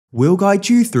We'll guide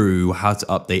you through how to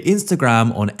update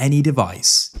Instagram on any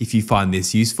device. If you find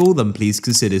this useful, then please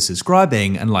consider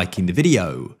subscribing and liking the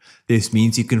video. This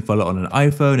means you can follow on an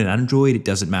iPhone and Android, it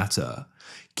doesn't matter.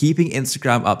 Keeping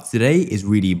Instagram up to date is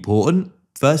really important.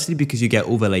 Firstly, because you get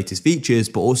all the latest features,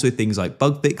 but also things like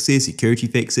bug fixes, security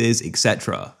fixes,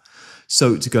 etc.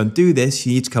 So to go and do this,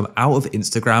 you need to come out of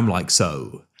Instagram like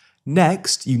so.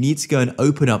 Next, you need to go and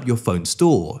open up your phone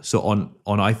store. So on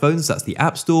iPhones, that's the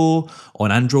App Store.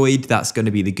 On Android, that's going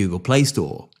to be the Google Play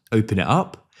Store. Open it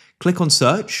up, click on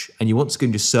search, and you want to go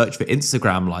and just search for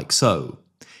Instagram like so.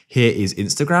 Here is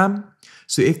Instagram.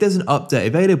 So if there's an update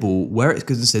available, where it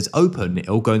goes and says open,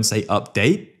 it'll go and say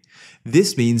update.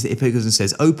 This means that if it goes and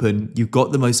says open, you've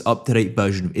got the most up-to-date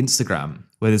version of Instagram.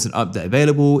 When there's an update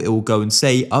available, it will go and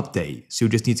say update. So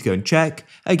you'll just need to go and check,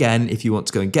 again, if you want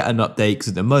to go and get an update, because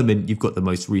at the moment, you've got the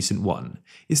most recent one.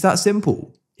 It's that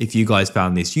simple. If you guys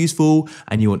found this useful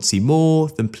and you want to see more,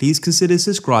 then please consider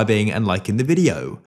subscribing and liking the video.